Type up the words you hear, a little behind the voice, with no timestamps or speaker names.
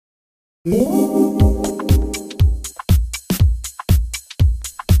Hello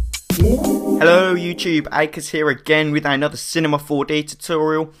YouTube, Acrez here again with another Cinema 4D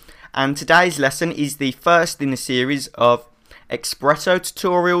tutorial, and today's lesson is the first in the series of Xpresso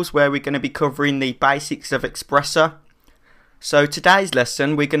tutorials where we're going to be covering the basics of Xpresso. So today's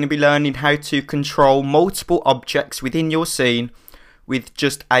lesson we're going to be learning how to control multiple objects within your scene with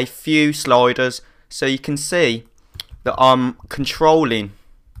just a few sliders. So you can see that I'm controlling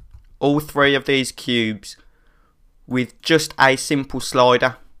all three of these cubes with just a simple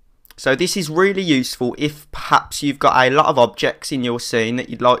slider. So this is really useful if perhaps you've got a lot of objects in your scene that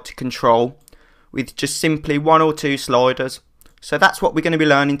you'd like to control with just simply one or two sliders. So that's what we're going to be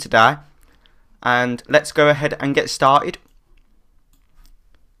learning today, and let's go ahead and get started.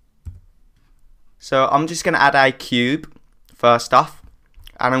 So I'm just going to add a cube first off,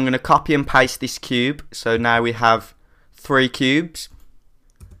 and I'm going to copy and paste this cube. So now we have three cubes: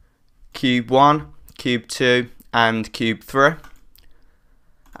 cube 1, cube 2 and cube 3.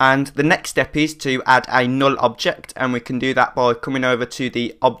 And the next step is to add a null object, and we can do that by coming over to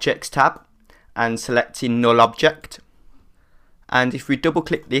the Objects tab and selecting Null Object. And if we double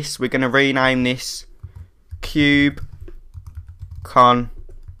click this, we're going to rename this Cube Controller.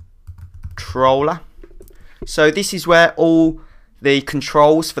 So this is where all the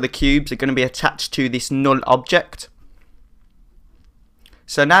controls for the cubes are going to be attached to this null object.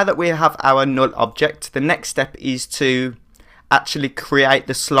 So now that we have our null object, the next step is to actually create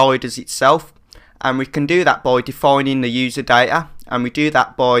the sliders itself, and we can do that by defining the user data, and we do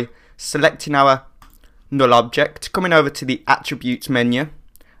that by selecting our null object, coming over to the attributes menu,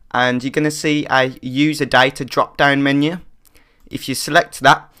 and you're going to see a user data drop down menu. If you select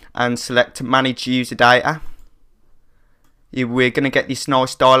that and select manage user data, we're going to get this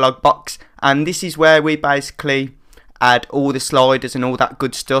nice dialog box, and this is where we basically add all the sliders and all that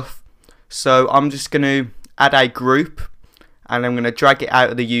good stuff. So I'm just going to add a group, and I'm going to drag it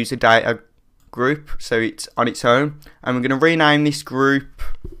out of the user data group so it's on its own, and we're going to rename this group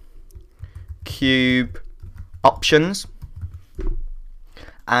Cube Options,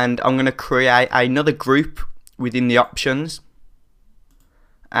 and I'm going to create another group within the options,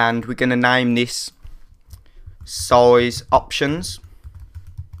 and we're going to name this Size Options.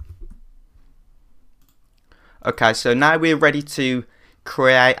 Okay, so now we're ready to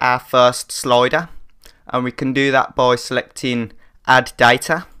create our first slider, and we can do that by selecting Add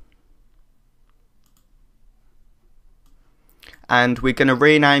Data, and we're going to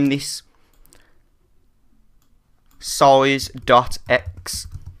rename this Size.X.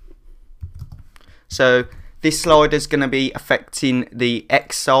 So this slider is going to be affecting the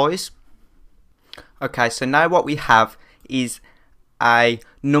X size. Okay, so now what we have is a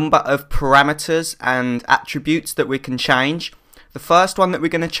number of parameters and attributes that we can change. The first one that we're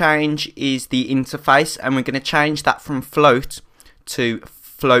going to change is the interface, and we're going to change that from float to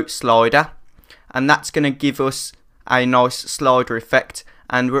float slider, and that's going to give us a nice slider effect.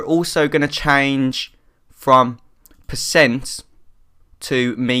 And we're also going to change from percent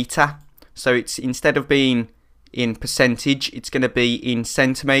to meter, so it's instead of being in percentage, it's going to be in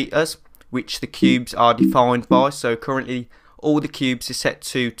centimeters, which the cubes are defined by. So currently all the cubes are set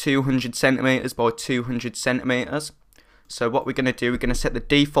to 200 centimeters by 200 centimeters. So what we're going to do, we're going to set the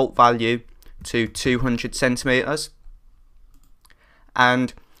default value to 200 centimeters,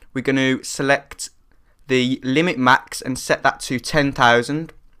 and we're going to select the limit max and set that to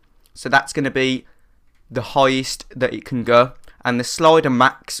 10,000. So that's going to be the highest that it can go, and the slider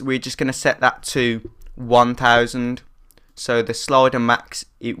max, we're just going to set that to 1,000. So the slider max,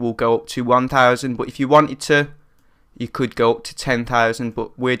 it will go up to 1,000, but if you wanted to, you could go up to 10,000,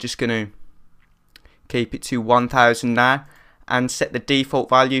 but we're just going to keep it to 1,000 now, and set the default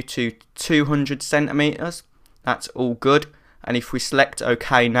value to 200 centimeters. That's all good. And if we select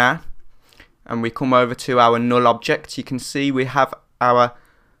OK now, and we come over to our null object, you can see we have our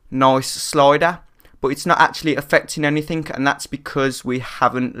nice slider, but it's not actually affecting anything, and that's because we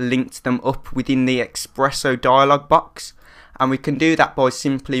haven't linked them up within the Xpresso dialog box. And we can do that by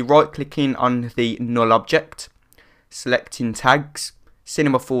simply right clicking on the null object, selecting tags,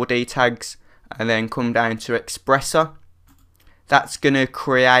 Cinema 4D tags, and then come down to Xpresso. That's going to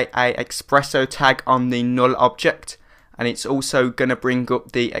create a Xpresso tag on the null object, and it's also going to bring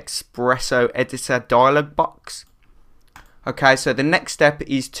up the Xpresso editor dialog box. Okay, so the next step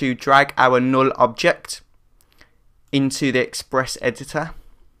is to drag our null object into the Express editor,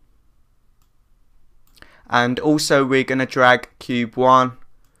 and also we're going to drag cube 1,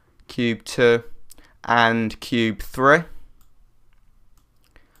 cube 2 and cube 3.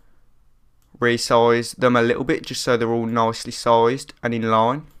 Resize them a little bit just so they're all nicely sized and in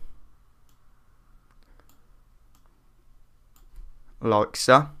line. like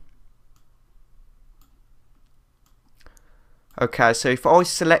so. Okay, so if I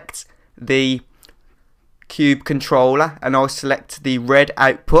select the cube controller and I select the red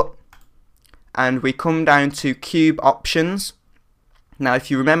output and we come down to cube options. Now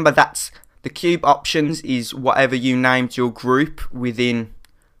if you remember, that's the cube options is whatever you named your group within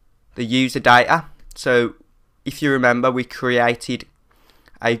the user data. So if you remember, we created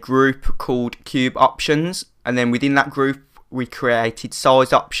a group called cube options, and then within that group we created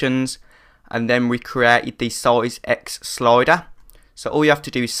size options, and then we created the size X slider. So all you have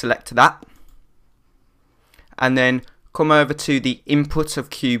to do is select that and then come over to the input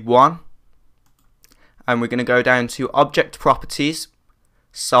of cube 1, and we're going to go down to object properties,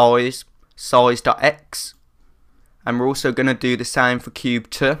 size, size.x, and we're also going to do the same for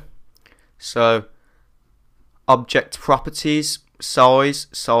cube 2. So object properties, size,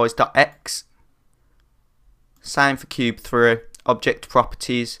 size.x, same for cube 3, object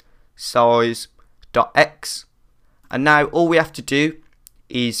properties, size.x. And now all we have to do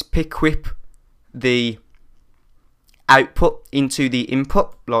is pick whip the output into the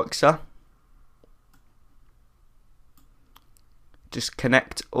input like so. Just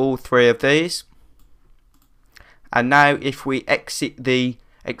connect all three of these. And now if we exit the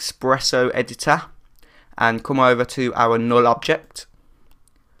Xpresso editor and come over to our null object,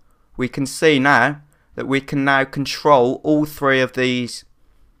 we can see now that we can now control all three of these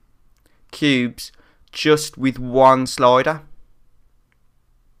cubes just with one slider.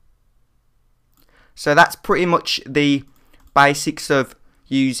 So that's pretty much the basics of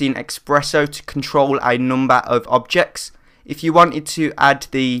using Xpresso to control a number of objects. If you wanted to add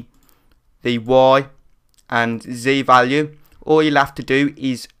the Y and Z value, all you'll have to do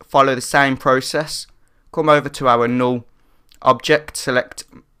is follow the same process. Come over to our null object, select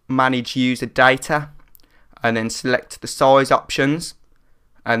manage user data, and then select the size options,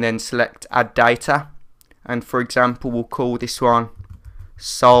 and then select add data. And for example, we'll call this one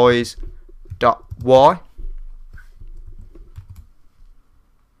size.y.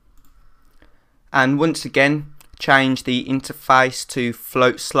 And once again, change the interface to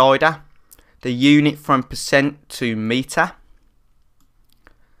float slider, the unit from percent to meter,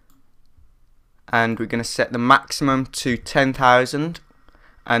 and we're going to set the maximum to 10,000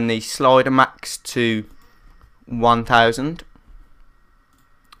 and the slider max to 1,000,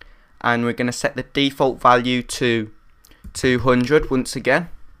 and we're going to set the default value to 200 once again,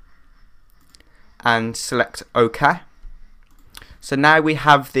 and select OK. So now we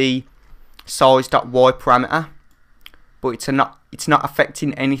have the size.y parameter, but it's not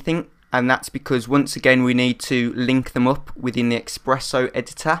affecting anything, and that's because once again we need to link them up within the Xpresso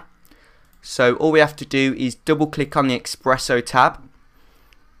editor. So all we have to do is double click on the Xpresso tab,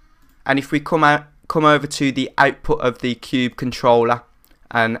 and if we come over to the output of the cube controller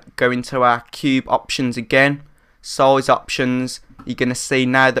and go into our cube options again, size options, you're going to see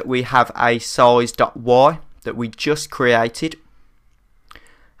now that we have a size.y that we just created,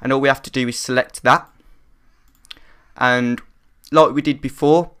 and all we have to do is select that, and like we did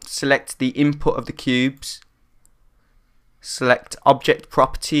before, select the input of the cubes, select object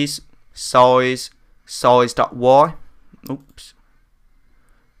properties, size, size.y, oops,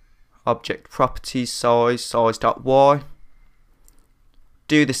 object properties, size, size.y,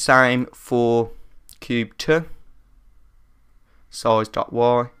 do the same for cube 2,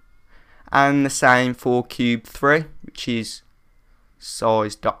 size.y, and the same for cube 3, which is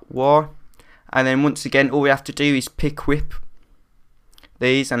size.y. And then once again, all we have to do is pick whip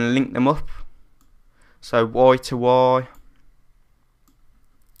these and link them up, so Y to Y.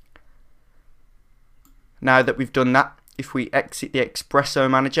 Now that we've done that, if we exit the Xpresso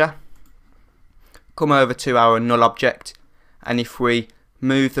manager, come over to our null object, and if we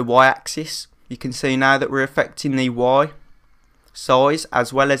move the Y axis, you can see now that we're affecting the Y size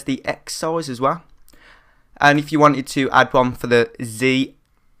as well as the X size as well. And if you wanted to add one for the Z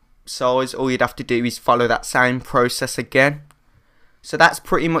size, all you'd have to do is follow that same process again. So that's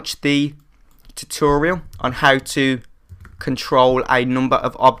pretty much the tutorial on how to control a number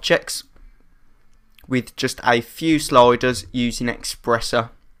of objects with just a few sliders using Xpresso.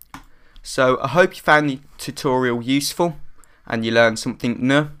 So I hope you found the tutorial useful and you learned something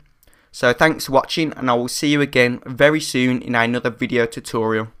new. So thanks for watching, and I will see you again very soon in another video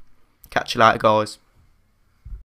tutorial. Catch you later, guys.